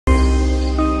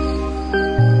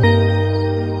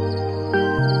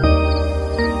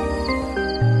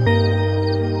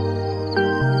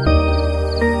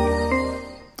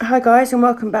Hi guys, and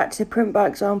welcome back to the Print by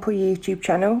Example YouTube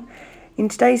channel. In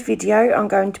today's video I'm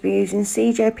going to be using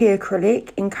CJP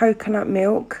acrylic in coconut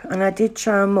milk, and I did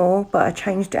show more but I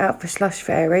changed it out for Slush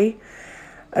Fairy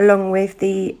along with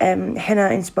the Henna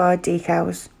Inspired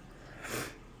Decals.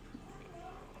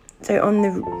 So on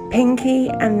the pinky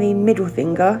and the middle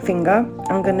finger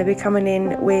I'm going to be coming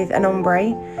in with an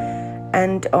ombre,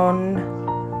 and on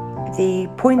the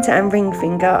pointer and ring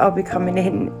finger I'll be coming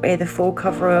in with a full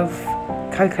cover of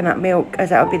coconut milk, as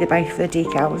that will be the base for the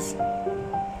decals.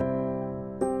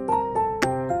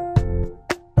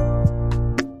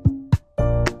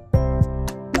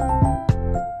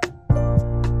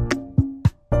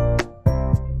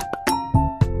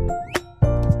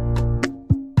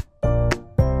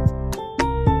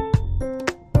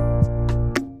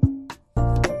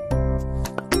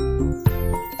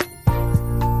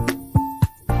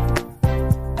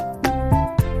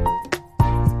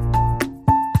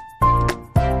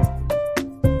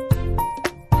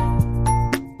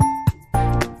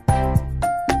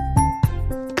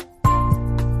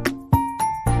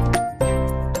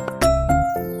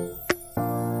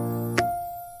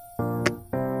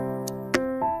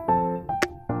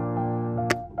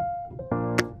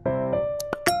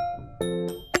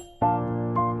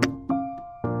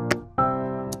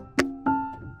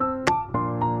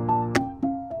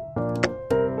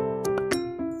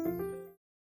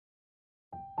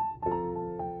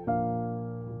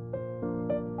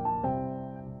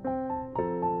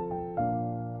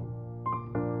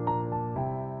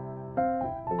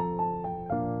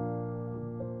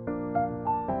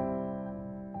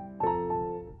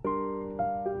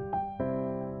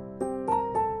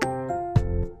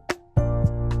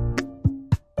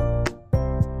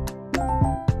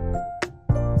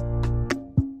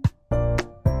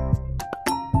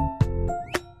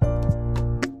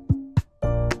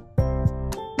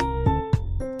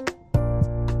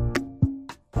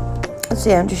 So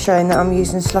yeah, I'm just showing that I'm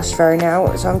using Slush Fairy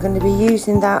now, so I'm going to be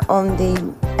using that on the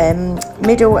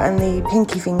middle and the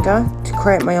pinky finger to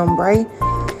create my ombre.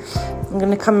 I'm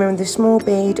going to come in with a small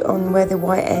bead on where the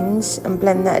white ends and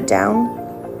blend that down,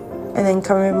 and then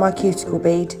come in with my cuticle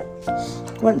bead.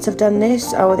 Once I've done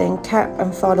this, I will then cap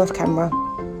and file off camera.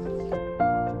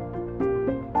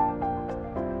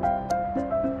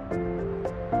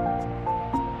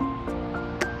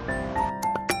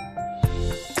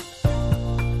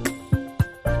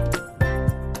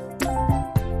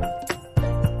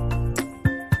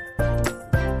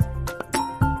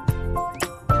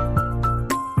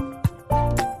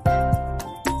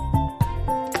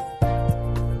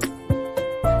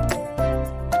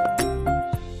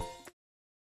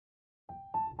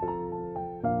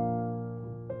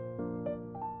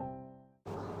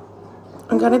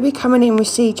 I'm going to be coming in with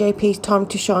CJP's Time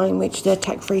to Shine, which is their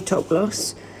tack-free top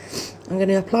gloss. I'm going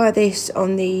to apply this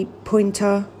on the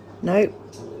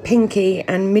pinky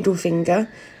and middle finger,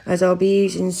 as I'll be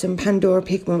using some Pandora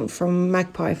pigment from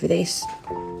Magpie for this.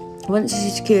 Once this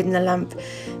is secured in the lamp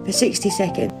for 60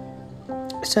 seconds.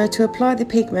 So to apply the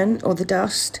pigment or the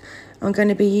dust, I'm going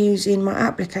to be using my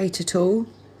applicator tool,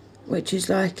 which is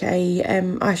like a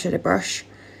eyeshadow brush.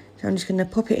 So I'm just going to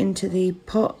pop it into the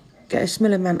pot, get a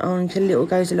small amount on until little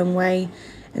goes a long way,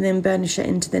 and then burnish it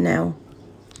into the nail.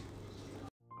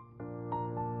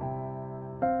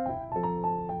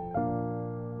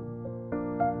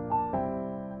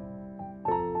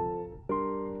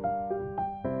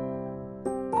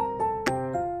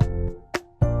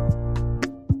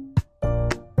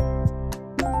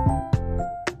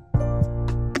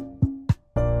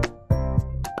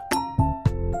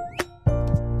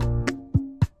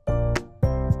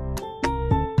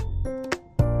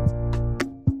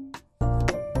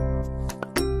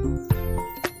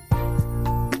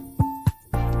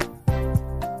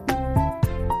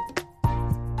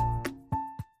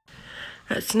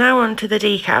 So now on to the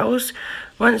decals.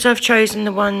 Once I've chosen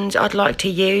the ones I'd like to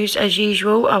use, as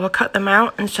usual, I will cut them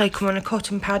out and soak them on a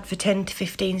cotton pad for 10 to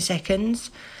 15 seconds.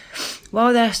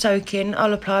 While they're soaking,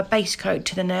 I'll apply a base coat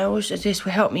to the nails, as this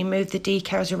will help me move the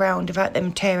decals around without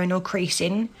them tearing or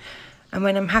creasing. And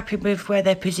when I'm happy with where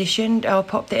they're positioned, I'll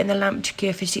pop that in the lamp to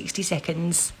cure for 60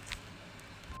 seconds.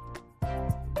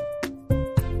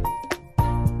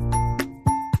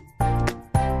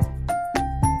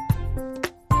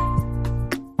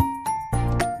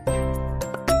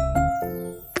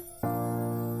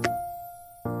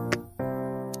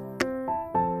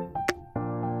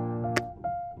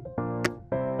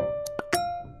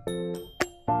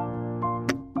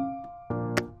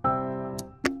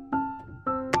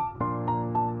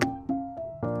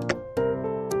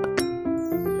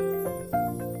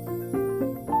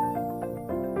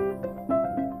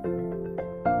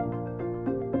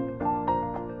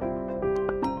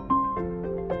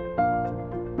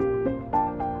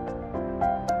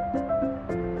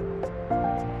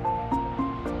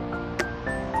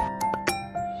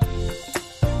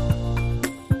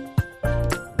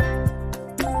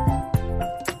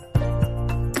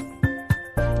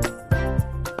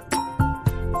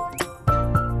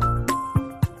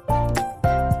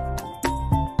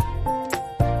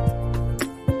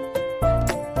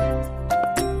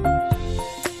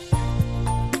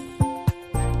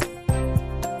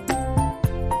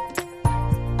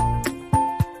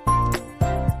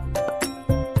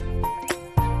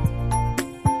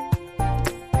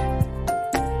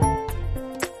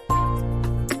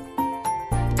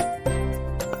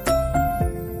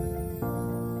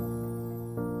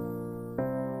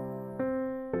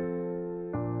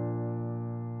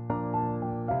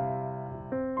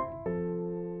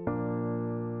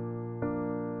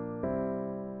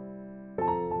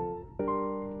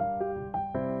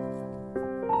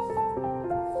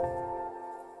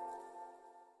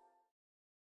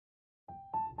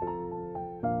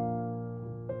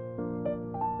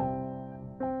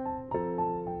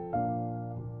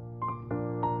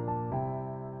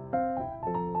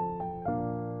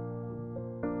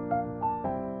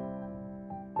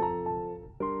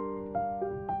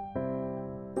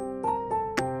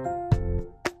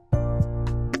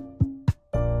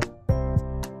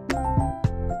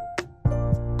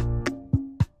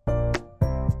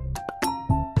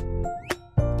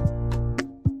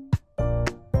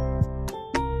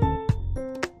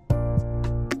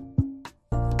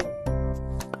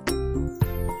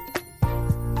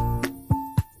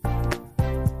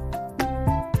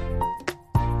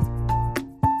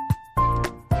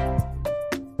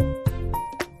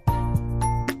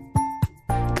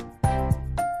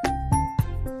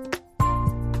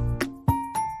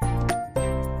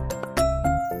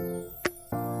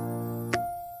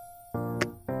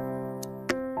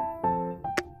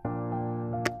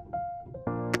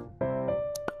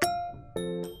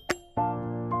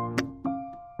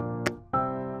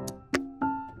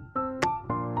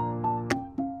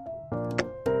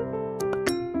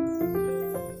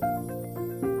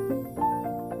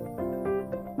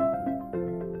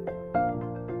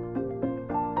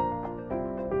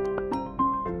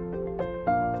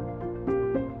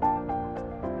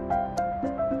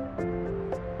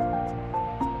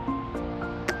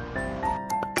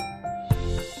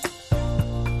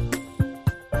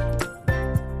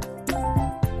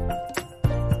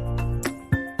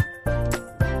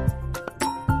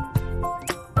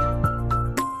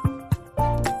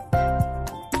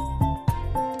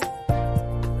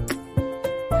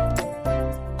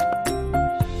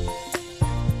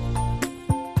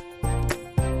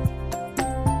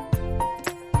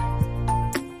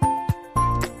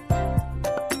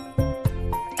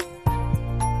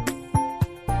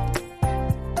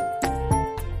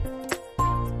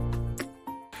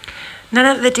 Now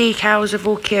that the decals have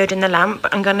all cured in the lamp,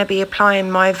 I'm going to be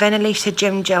applying my Venalisa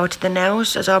gem gel to the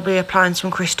nails, as I'll be applying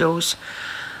some crystals.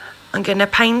 I'm going to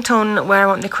paint on where I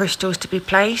want the crystals to be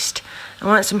placed, and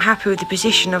once I'm happy with the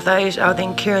position of those, I'll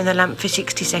then cure in the lamp for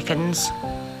 60 seconds.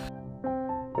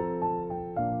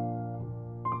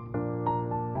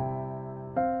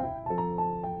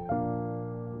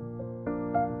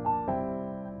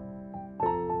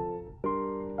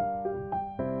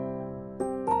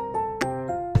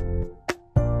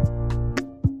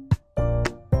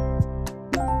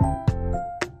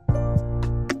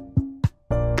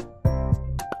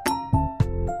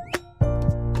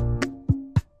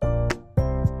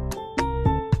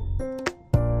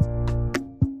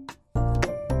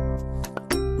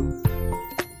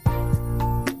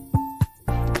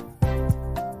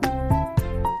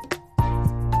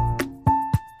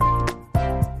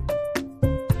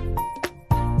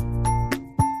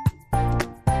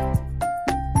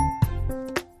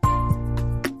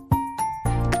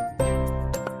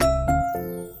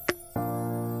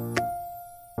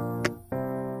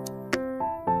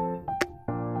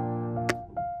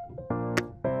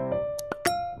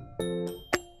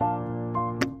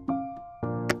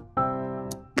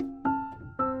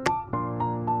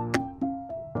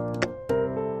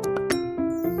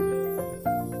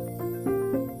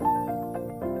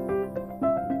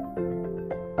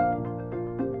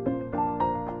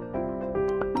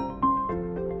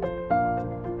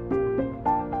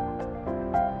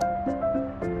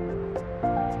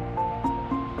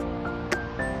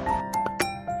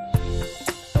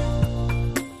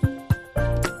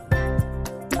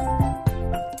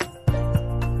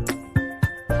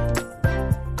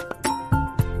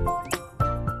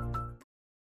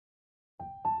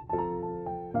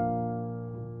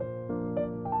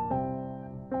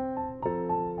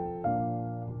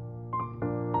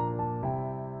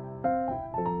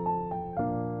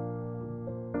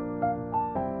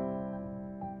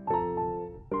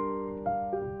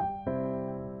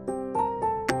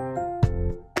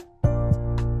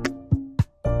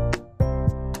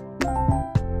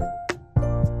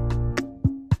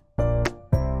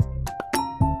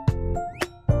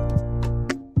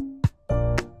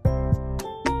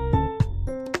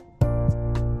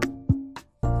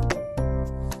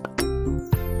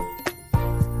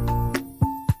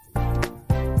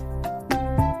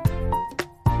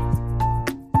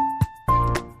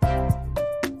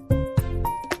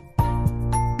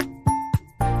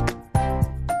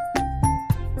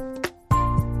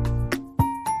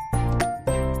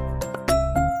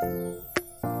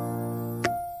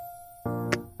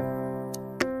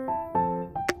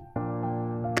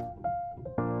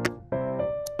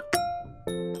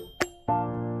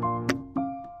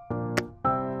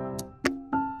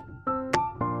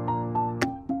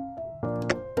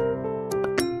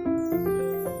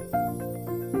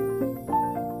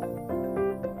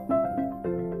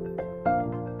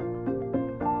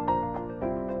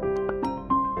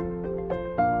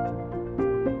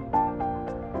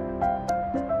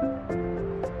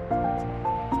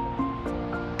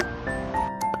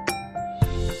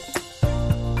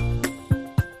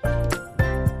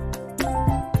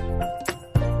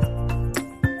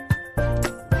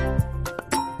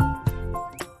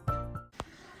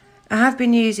 I have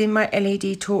been using my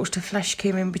LED torch to flash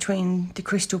cure in between the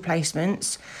crystal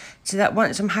placements, so that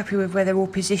once I'm happy with where they're all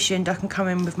positioned, I can come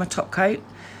in with my top coat.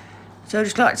 So I'd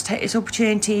just like to take this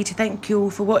opportunity to thank you all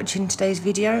for watching today's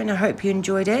video, and I hope you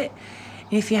enjoyed it.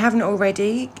 And if you haven't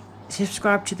already,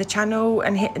 subscribe to the channel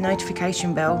and hit the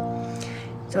notification bell.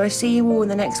 So I see you all in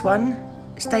the next one.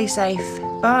 Stay safe.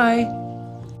 Bye.